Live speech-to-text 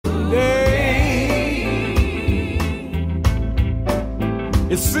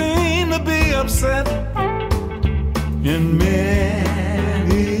It seemed to be upset in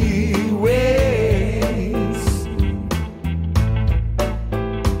many ways.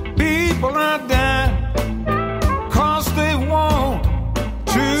 People are dying 'cause they want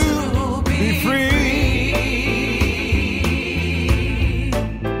to be free,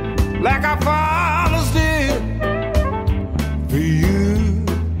 like our fathers did for you,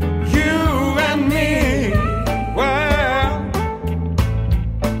 you and me. Well,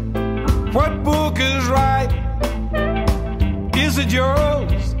 what book is right? Is it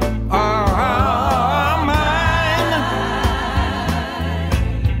yours or mine?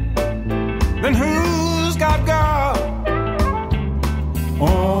 Then who's got God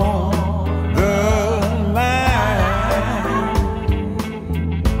on the line?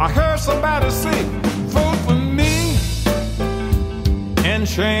 I heard somebody say, vote for me, and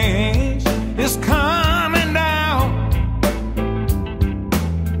change is coming down.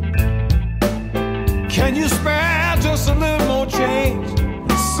 Can you spare just a little more change?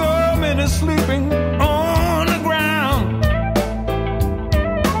 So many sleeping on the ground.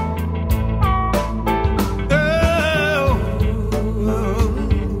 Oh,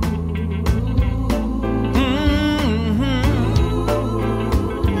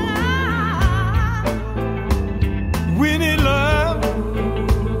 we need love.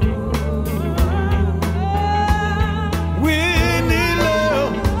 We need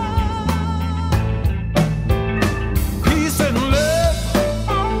love. Peace and love.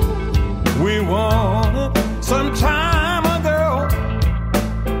 We wanted some time ago.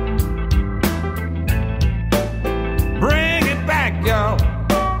 Bring it back, y'all.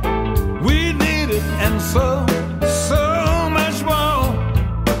 We need it, and so much more.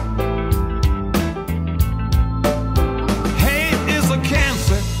 Hate is a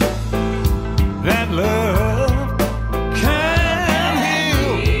cancer that love can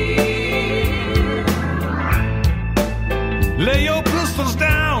heal. Lay your pistols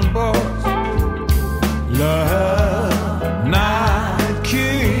down, boys. Love, not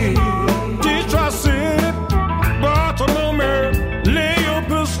kill. Detroit City, Baltimore, Maryland. Lay your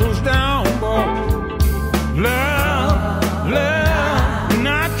pistols down, boys. Love,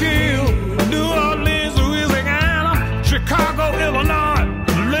 not kill. New Orleans, Louisiana, Chicago, Illinois.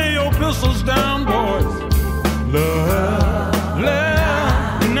 Lay your pistols down, boys. Love,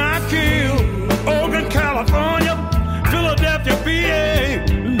 not kill. Oregon, California, Philadelphia, PA.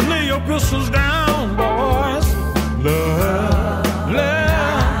 Lay your pistols down, boys. Love,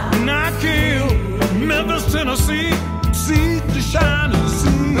 not kill. Memphis, Tennessee, sea to shine and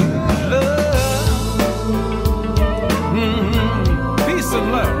see. Love, peace and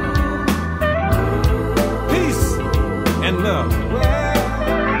love. Peace and love.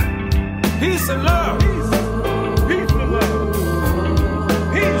 Peace and love. Peace and love.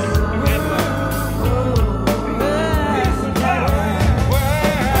 Peace and love.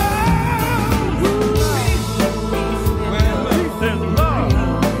 Peace and love.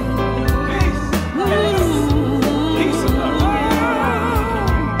 Peace and love. Peace and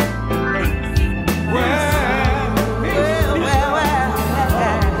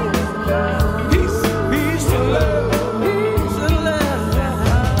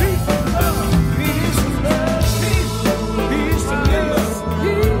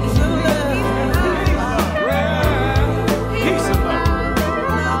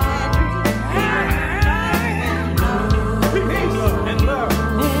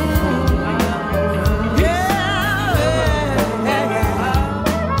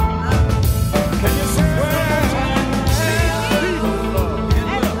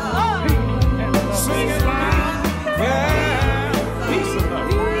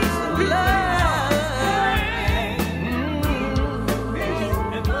Peace and love.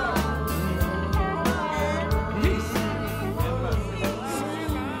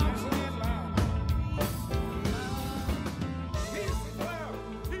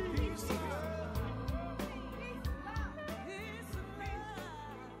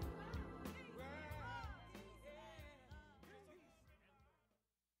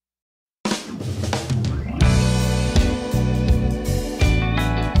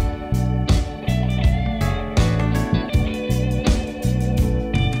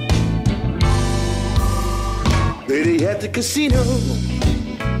 Lady at the casino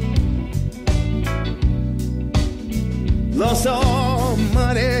lost all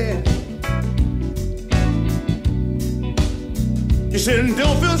money. You said,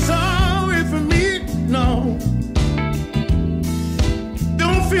 don't feel sorry for me, no.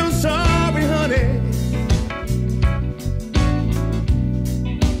 Don't feel sorry, honey.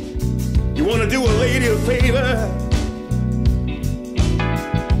 You wanna do a lady a favor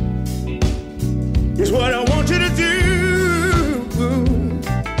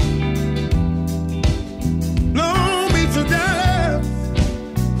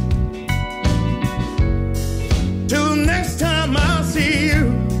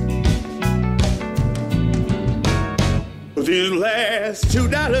these last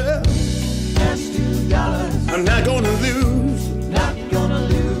 $2. Last $2. I'm not gonna lose. Not gonna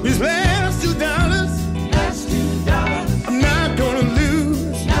lose. These last $2. Last $2. I'm not gonna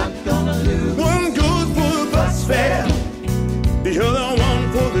lose. Not gonna lose. One goes for the bus fare, the other one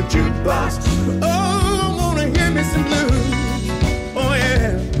for the jukebox. Oh, I wanna hear me some blues. Oh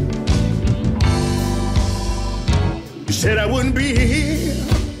yeah. You said I wouldn't be here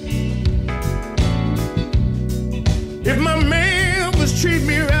if my man was treating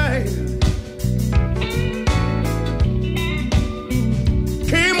me right.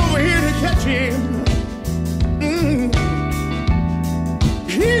 Came over here to catch him.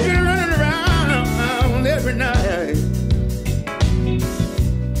 He's been running around every night.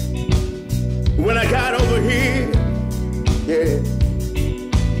 When I got over here, yeah,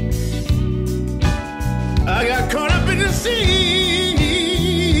 I got caught up in the scene,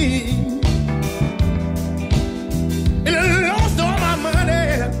 and I lost all my money,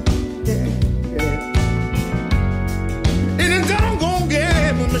 yeah, yeah. In a doggone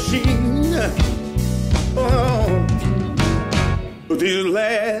gambling machine. Oh, but these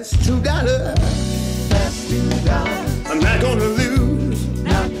last $2, Last $2. I'm not gonna lose.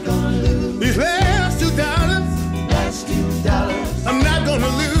 Not gonna lose. These last $2, Last $2. I'm not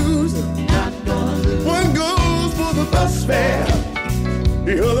gonna lose. Not gonna lose. One goes for the bus fare,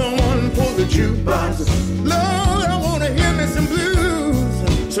 the other one for the jukebox. Lord, I wanna hear me some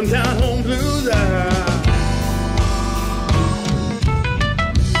blues, some down home blues.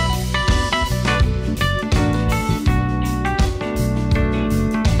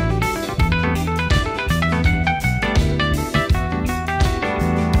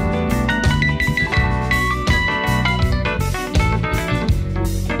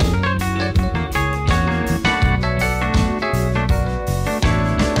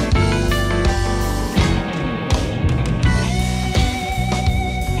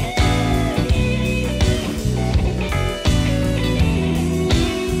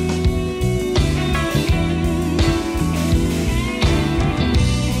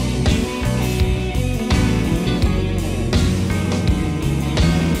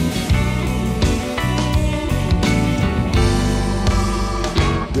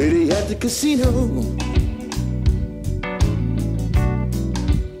 Lady at the casino,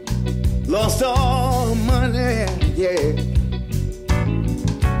 lost all her money, yeah.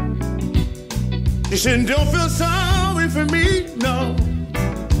 You said, don't feel sorry for me, no.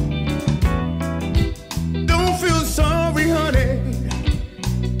 Don't feel sorry, honey.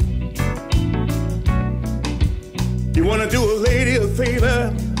 You wanna do a lady a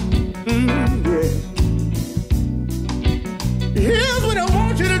favor? Yeah. Here's what I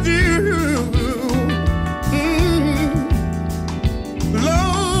want you to do.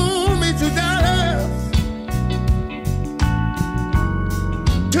 Loan me $2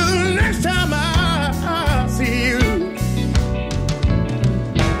 till the next time I see you.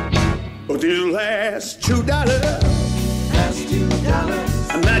 Oh, these last $2, Last $2.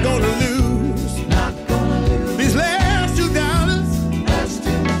 I'm not gonna lose. Not gonna lose. These last $2, Last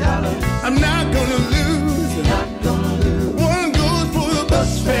 $2. I'm not gonna lose. Not gonna lose. One goes for the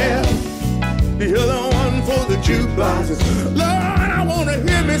bus fare, the other one for the jukebox. Lord,